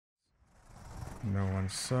No one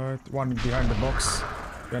side. One behind the box.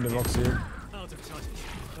 Behind the box here.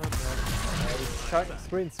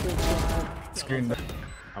 Screen. Screen.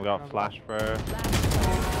 I've got flash for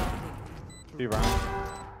 2 rounds.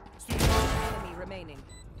 Enemy remaining.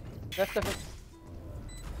 Left.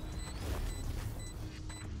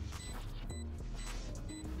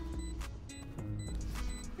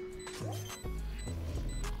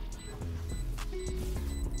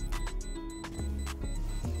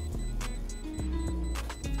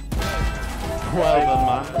 Well done,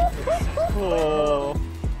 man. Oh.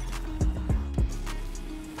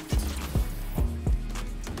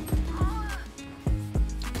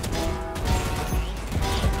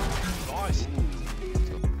 Nice.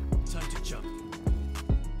 Time to jump.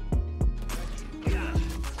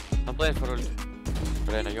 I'm playing for ult.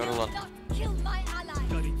 Reyna, Yoru one.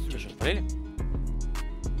 Really?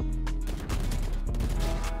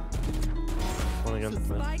 One against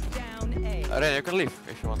me. Spike down A. Reyna, you can leave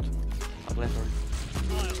if you want. I'm playing for ult.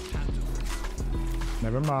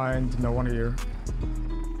 Never mind. No one here.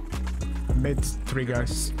 Mid 3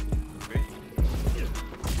 guys. Okay.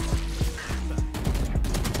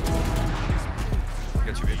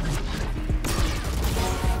 Got you, baby.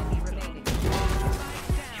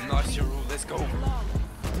 Nice, Yoru. Let's go.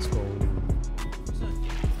 Let's go.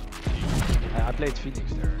 I played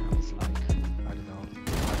Phoenix there. I was like, I don't know.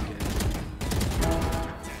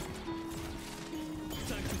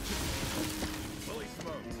 Fully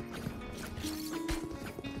smoked.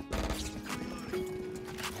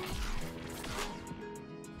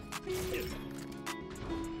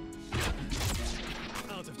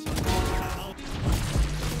 Out of time.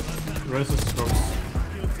 Rest is close.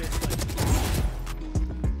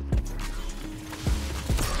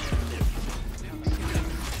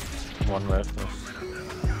 One left.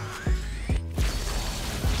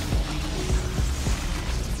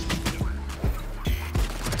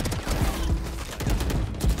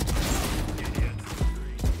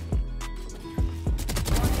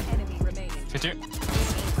 Enemy remaining. Hit you.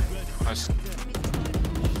 Nice.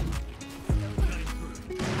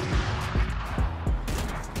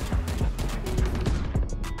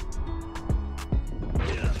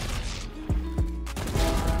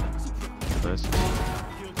 Nice.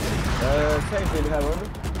 Same thing we have over.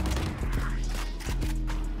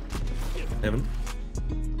 Heaven.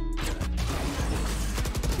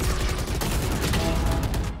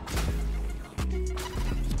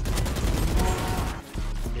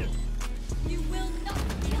 You will not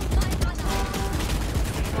kill my ally.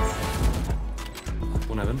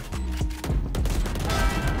 One heaven.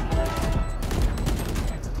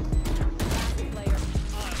 Player.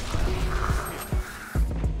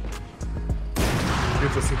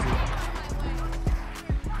 Future city.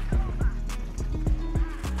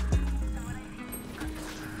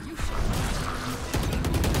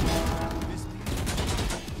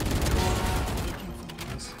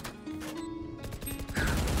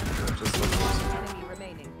 Enemy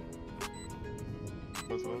remaining.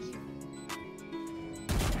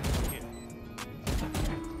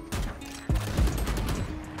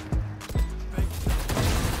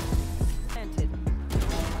 Planted.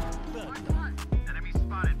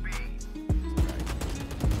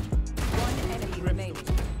 One enemy remaining.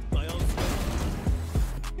 My own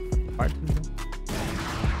Fight.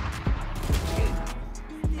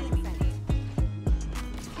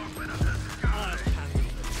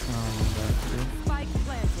 Spike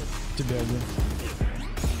planted. Тебе один.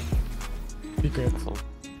 Пикает.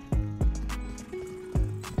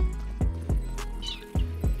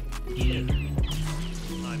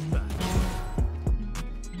 I'm back.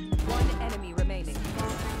 One enemy remaining.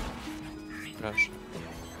 Rush.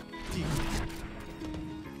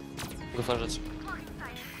 Go flash.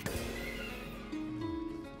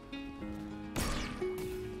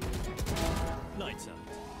 Lights out.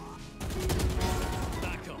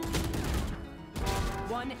 Back on.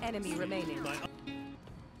 One enemy remaining. My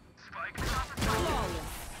Flawless.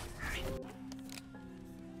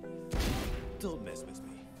 don't mess with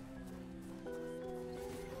me.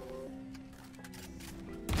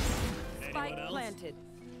 Spike Anyone else? planted.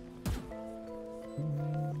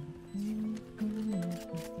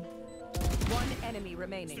 One enemy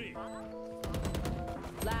remaining. Three.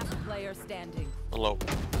 Last player standing. Low.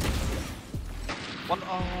 One,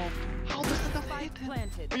 oh, how does that not hit Spike him?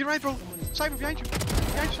 planted. Oh, you're right, bro. Cypher behind you.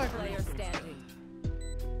 Behind you, Cypher. Player standing.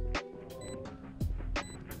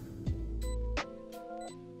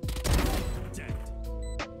 Dead.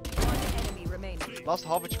 One enemy remaining. Last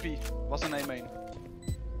half HP. Was an A main.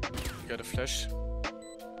 Got a flash.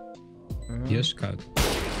 Yes, cut.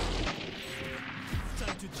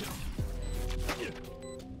 Time to jump.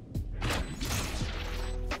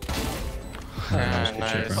 Nice.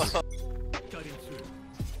 Cutting through.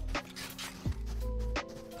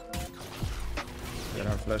 Get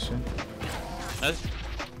our flash in. Nice.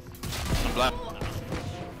 I'm blind.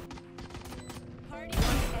 Party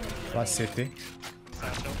enemy. Last city.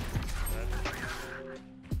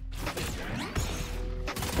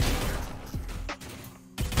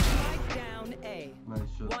 Spike down A.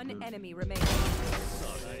 One enemy remaining.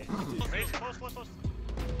 Spike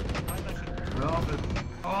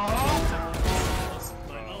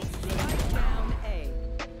down A.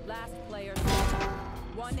 Last player.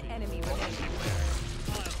 One enemy remaining.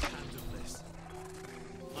 I'll handle this.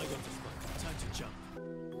 I got the spike. Time to jump.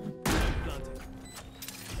 Planted.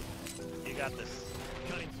 You got this.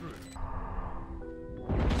 Cutting through.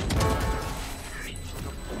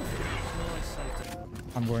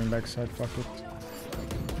 I'm going backside, fuck it.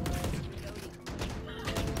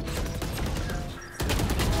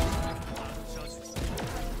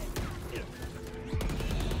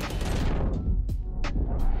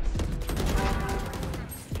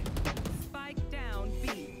 Spike down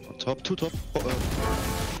B. Top, two top. Cutting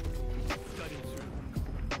through.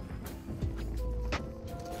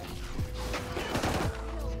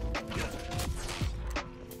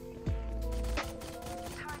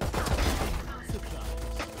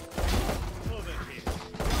 Over here.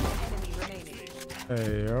 Enemy remaining.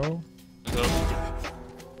 Hey yo.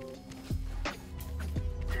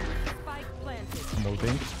 Spike planted. I'm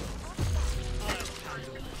ulting. I'll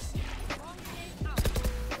handle this.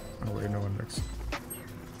 Oh wait, no one looks.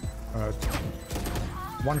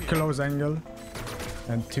 One close angle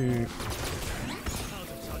and two.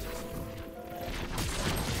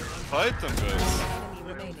 Fight them, guys. Enemy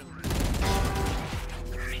remaining.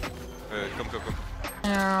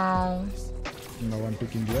 Come. No one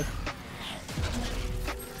picking yet.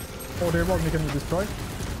 Oh, the wall can be destroyed.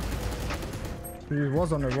 He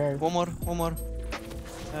was on the wall. One more.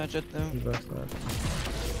 Jet He them. left that.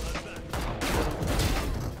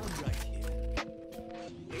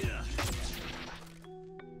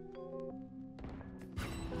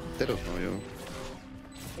 They don't know you.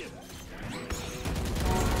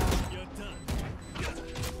 You're done.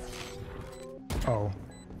 Oh.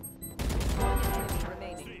 Enemy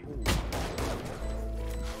remaining.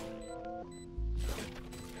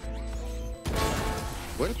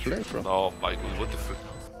 Where did play from? Oh my god, what the fuck?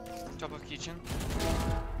 Top of kitchen.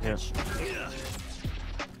 Yeah.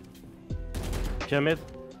 Pyramid.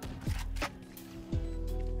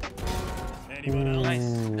 Anyone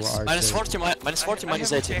else? Ooh, I Minus said 40, minus 40,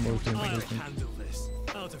 minus 80. ulting, I'll ulting. handle this.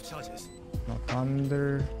 Out of charges. Not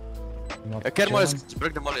thunder. Not Kermo is jump.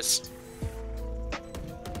 break the mollies.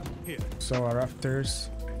 Here. So our rafters.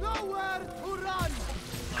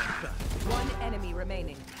 One enemy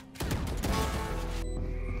remaining.